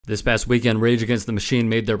This past weekend, Rage Against the Machine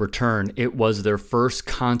made their return. It was their first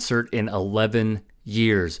concert in 11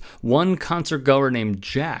 years. One concert goer named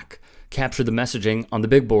Jack captured the messaging on the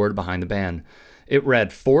big board behind the band. It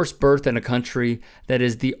read, "Forced birth in a country that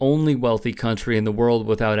is the only wealthy country in the world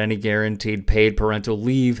without any guaranteed paid parental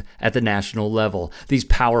leave at the national level." These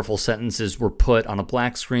powerful sentences were put on a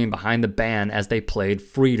black screen behind the band as they played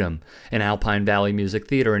Freedom in Alpine Valley Music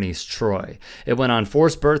Theater in East Troy. It went on,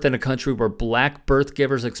 "Forced birth in a country where black birth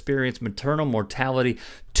givers experience maternal mortality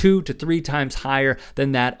 2 to 3 times higher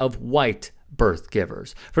than that of white birth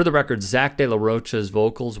givers." For the record, Zach De La Rocha's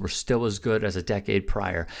vocals were still as good as a decade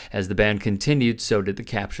prior. As the band continued, so did the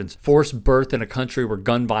captions. "Forced birth in a country where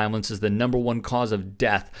gun violence is the #1 cause of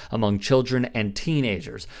death among children and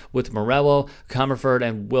teenagers." With Morello, Comerford,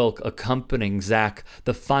 and Wilk accompanying Zach,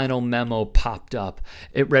 the final memo popped up.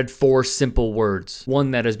 It read 4 simple words,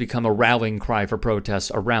 one that has become a rallying cry for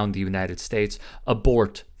protests around the United States: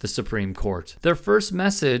 abort the Supreme Court. Their first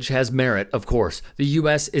message has merit, of course. The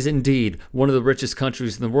U.S. is indeed one of the richest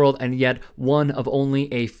countries in the world, and yet one of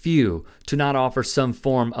only a few to not offer some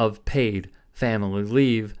form of paid family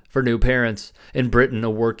leave for new parents. In Britain, a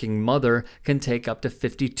working mother can take up to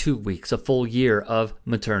 52 weeks, a full year of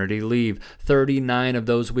maternity leave. 39 of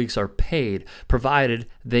those weeks are paid, provided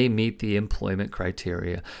they meet the employment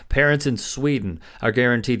criteria. Parents in Sweden are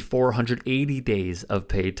guaranteed 480 days of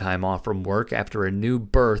paid time off from work after a new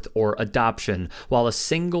birth or adoption, while a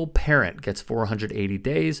single parent gets 480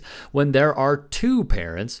 days. When there are 2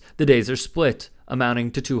 parents, the days are split,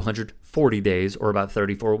 amounting to 240 days, or about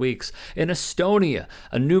 34 weeks. In Estonia,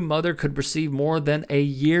 a new mother could receive more than a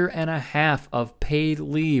year and a half of paid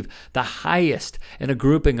leave, the highest in a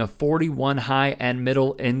grouping of 41 high and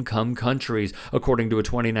middle income countries, according to a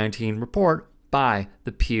 2019 report by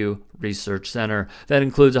the Pew Research Center. That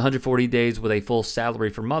includes 140 days with a full salary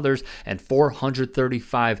for mothers and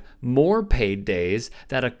 435 more paid days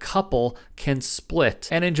that a couple can split.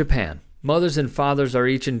 And in Japan, mothers and fathers are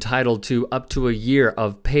each entitled to up to a year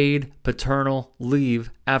of paid paternal leave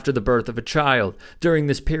after the birth of a child. During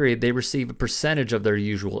this period, they receive a percentage of their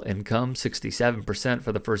usual income, 67%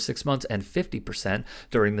 for the first 6 months and 50%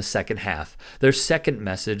 during the second half. Their second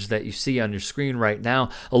message that you see on your screen right now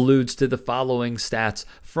alludes to the following stats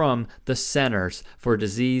from the Centers for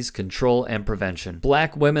Disease Control and Prevention.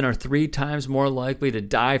 Black women are 3 times more likely to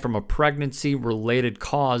die from a pregnancy-related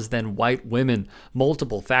cause than white women.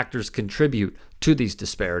 Multiple factors contribute to these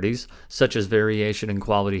disparities, such as variation in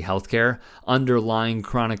quality healthcare, underlying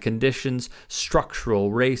chronic conditions, structural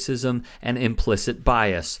racism, and implicit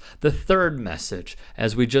bias. The third message,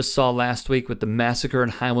 as we just saw last week with the massacre in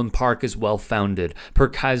Highland Park, is well-founded. Per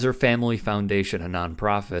Kaiser Family Foundation, a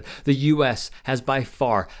nonprofit, the U.S. has by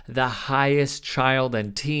far the highest child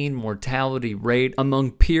and teen mortality rate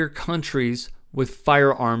among peer countries, with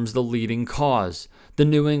firearms the leading cause. The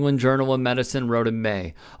New England Journal of Medicine wrote in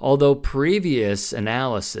May, although previous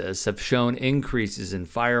analysis have shown increases in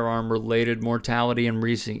firearm-related mortality in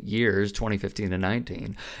recent years, 2015 to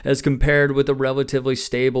 19, as compared with the relatively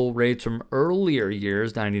stable rates from earlier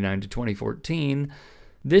years, 99 to 2014,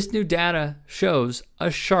 this new data shows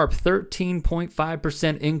a sharp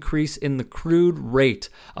 13.5% increase in the crude rate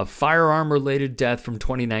of firearm-related death from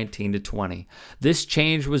 2019 to 20. This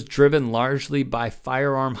change was driven largely by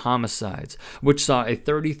firearm homicides, which saw a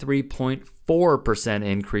 33.4%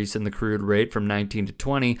 increase in the crude rate from 19 to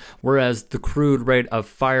 20, whereas the crude rate of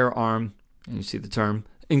firearm, and you see the term,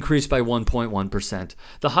 increased by 1.1%.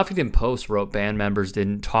 The Huffington Post wrote band members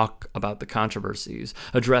didn't talk about the controversies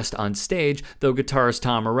addressed on stage, though guitarist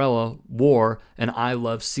Tom Morello wore an "I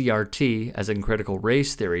Love CRT" as in critical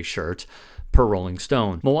race theory shirt, per Rolling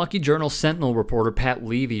Stone. Milwaukee Journal Sentinel reporter Pat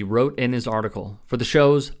Levy wrote in his article, for the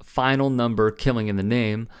show's final number, Killing in the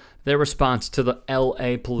Name, their response to the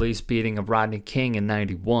L.A. police beating of Rodney King in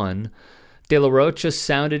 '91, De La Rocha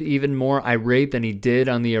sounded even more irate than he did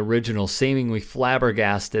on the original, seemingly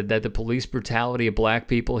flabbergasted that the police brutality of black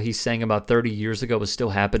people he sang about 30 years ago was still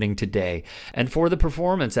happening today. And for the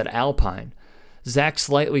performance at Alpine, Zach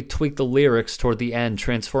slightly tweaked the lyrics toward the end,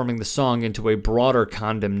 transforming the song into a broader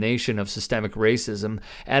condemnation of systemic racism,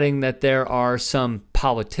 adding that there are some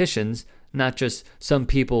politicians, not just some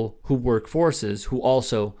people who work forces, who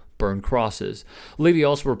also burn crosses. Levy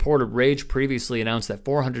also reported Rage previously announced that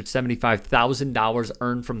 $475,000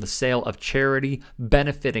 earned from the sale of charity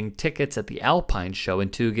benefiting tickets at the Alpine show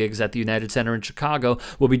and 2 gigs at the United Center in Chicago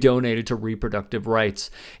will be donated to reproductive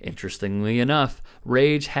rights. Interestingly enough,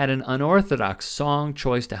 Rage had an unorthodox song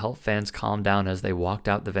choice to help fans calm down as they walked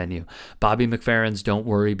out the venue. Bobby McFerrin's "Don't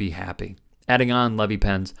Worry, Be Happy." Adding on, Levy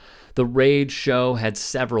pens, The Rage show had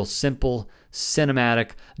several simple,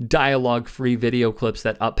 cinematic, dialogue-free video clips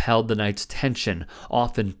that upheld the night's tension,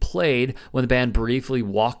 often played when the band briefly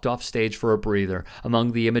walked off stage for a breather.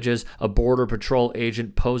 Among the images, a Border Patrol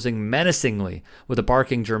agent posing menacingly with a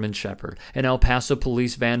barking German Shepherd, an El Paso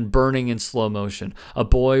police van burning in slow motion, a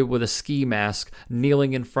boy with a ski mask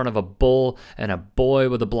kneeling in front of a bull, and a boy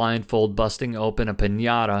with a blindfold busting open a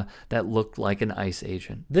piñata that looked like an ICE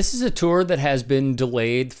agent. This is a tour that has been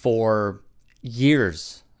delayed for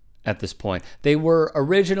years. At this point, they were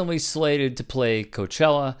originally slated to play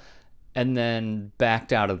Coachella and then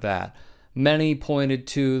backed out of that. Many pointed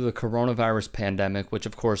to the coronavirus pandemic, which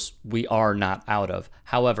of course we are not out of.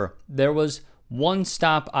 However, there was one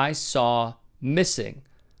stop I saw missing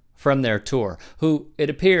from their tour, who it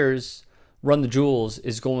appears Run the Jewels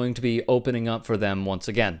is going to be opening up for them once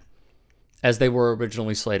again, as they were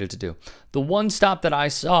originally slated to do. The one stop that I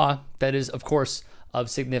saw that is, of course,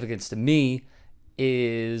 of significance to me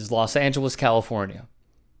is Los Angeles, California,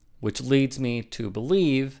 which leads me to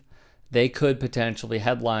believe they could potentially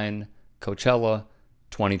headline Coachella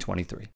 2023.